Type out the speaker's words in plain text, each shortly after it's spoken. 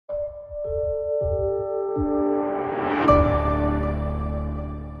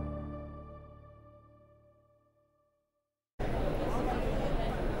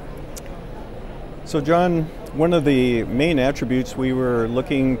So John, one of the main attributes we were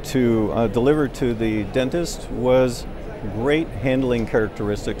looking to deliver to the dentist was great handling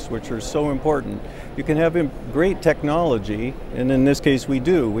characteristics, which are so important. You can have great technology, and in this case we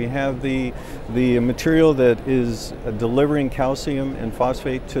do. We have the material that is delivering calcium and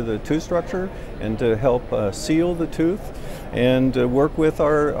phosphate to the tooth structure and to help seal the tooth and work with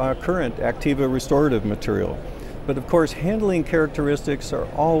our current ACTIVA restorative material. But of course, handling characteristics are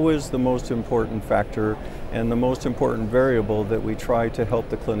always the most important factor and the most important variable that we try to help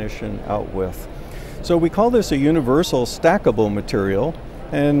the clinician out with. So we call this a universal stackable material,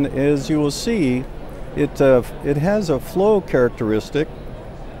 and as you will see, it has a flow characteristic,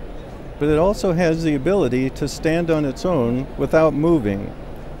 but it also has the ability to stand on its own without moving.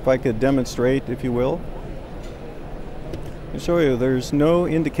 If I could demonstrate, if you will. I'll show you there's no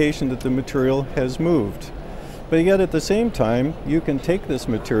indication that the material has moved. But yet at the same time, you can take this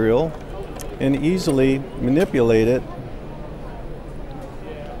material and easily manipulate it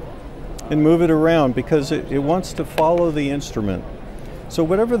and move it around because it wants to follow the instrument. So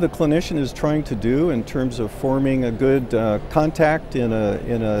whatever the clinician is trying to do in terms of forming a good contact in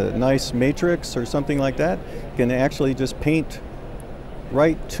a nice matrix or something like that, can actually just paint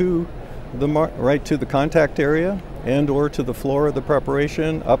right to the contact area and or to the floor of the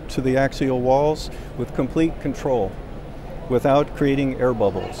preparation, up to the axial walls with complete control without creating air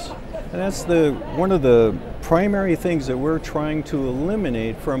bubbles. And that's one of the primary things that we're trying to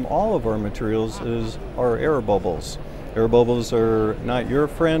eliminate from all of our materials is our air bubbles. Air bubbles are not your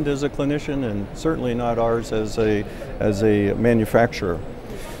friend as a clinician and certainly not ours as a manufacturer.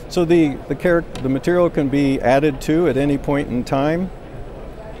 So the material can be added to at any point in time.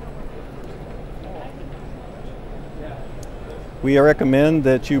 We recommend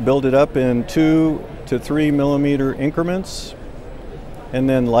that you build it up in 2 to 3 millimeter increments and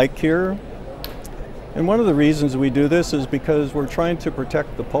then light cure. And one of the reasons we do this is because we're trying to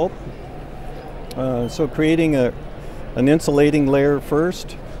protect the pulp. So creating an insulating layer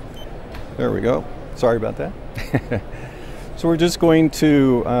first. There we go. Sorry about that. So we're just going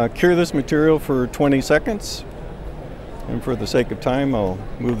to cure this material for 20 seconds. And for the sake of time, I'll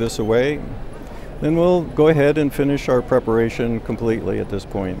move this away. Then we'll go ahead and finish our preparation completely at this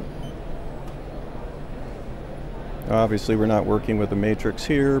point. Obviously we're not working with a matrix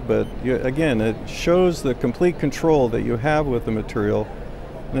here, but again, it shows the complete control that you have with the material.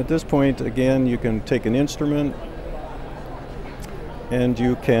 And at this point, again, you can take an instrument and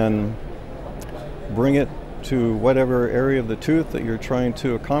you can bring it to whatever area of the tooth that you're trying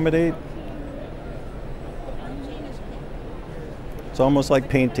to accommodate. It's almost like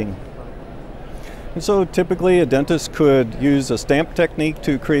painting. And so typically a dentist could use a stamp technique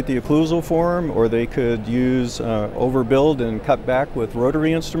to create the occlusal form, or they could use overbuild and cut back with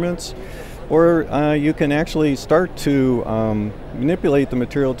rotary instruments, or you can actually start to manipulate the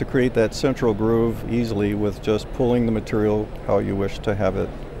material to create that central groove easily with just pulling the material how you wish to have it,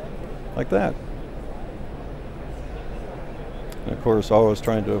 like that. And of course, always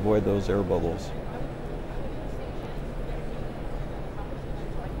trying to avoid those air bubbles.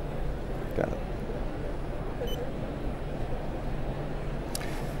 Got it.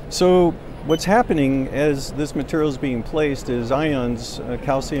 So what's happening as this material is being placed is ions,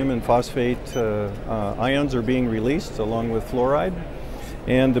 calcium and phosphate ions are being released along with fluoride.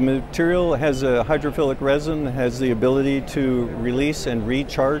 And the material has a hydrophilic resin, has the ability to release and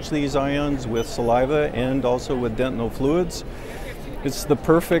recharge these ions with saliva and also with dental fluids. It's the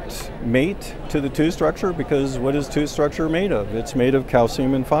perfect mate to the tooth structure because what is tooth structure made of? It's made of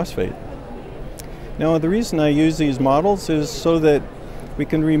calcium and phosphate. Now the reason I use these models is so that we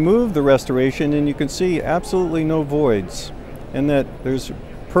can remove the restoration and you can see absolutely no voids, and that there's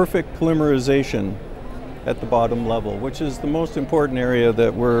perfect polymerization at the bottom level, which is the most important area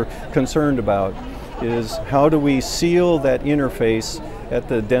that we're concerned about, is how do we seal that interface at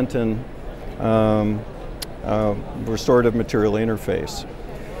the dentin restorative material interface.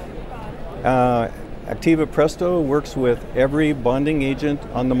 ACTIVA Presto works with every bonding agent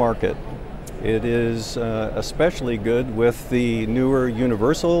on the market. It is especially good with the newer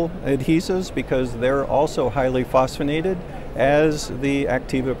universal adhesives because they're also highly phosphonated, as the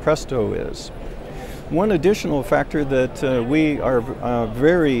ACTIVA Presto is. One additional factor that we are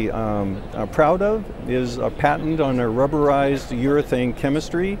very proud of is a patent on a rubberized urethane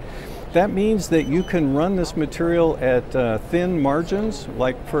chemistry. That means that you can run this material at thin margins,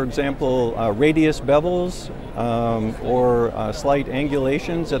 like for example radius bevels or slight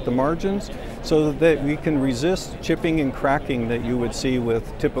angulations at the margins, so that we can resist chipping and cracking that you would see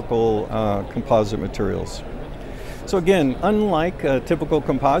with typical composite materials. So again, unlike typical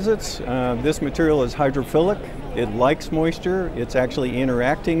composites, this material is hydrophilic. It likes moisture. It's actually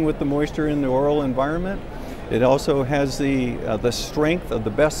interacting with the moisture in the oral environment. It also has the strength of the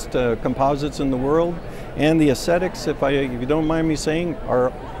best composites in the world, and the aesthetics, if you don't mind me saying,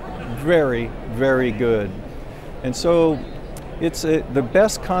 are very, very good. And so it's the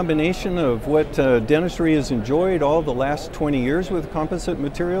best combination of what dentistry has enjoyed all the last 20 years with composite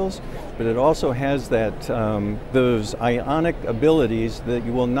materials, but it also has those ionic abilities that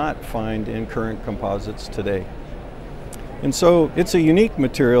you will not find in current composites today. And so it's a unique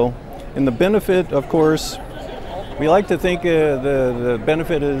material, and the benefit, of course, we like to think the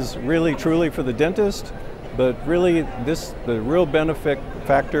benefit is really truly for the dentist, but really the real benefit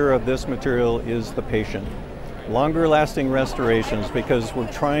factor of this material is the patient. Longer lasting restorations, because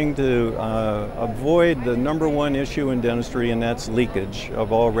we're trying to avoid the #1 issue in dentistry, and that's leakage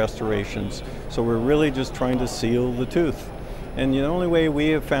of all restorations. So we're really just trying to seal the tooth. And the only way we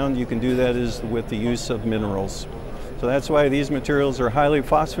have found you can do that is with the use of minerals. So that's why these materials are highly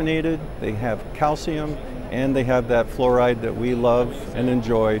phosphonated, they have calcium, and they have that fluoride that we love and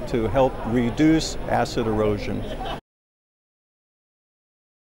enjoy to help reduce acid erosion.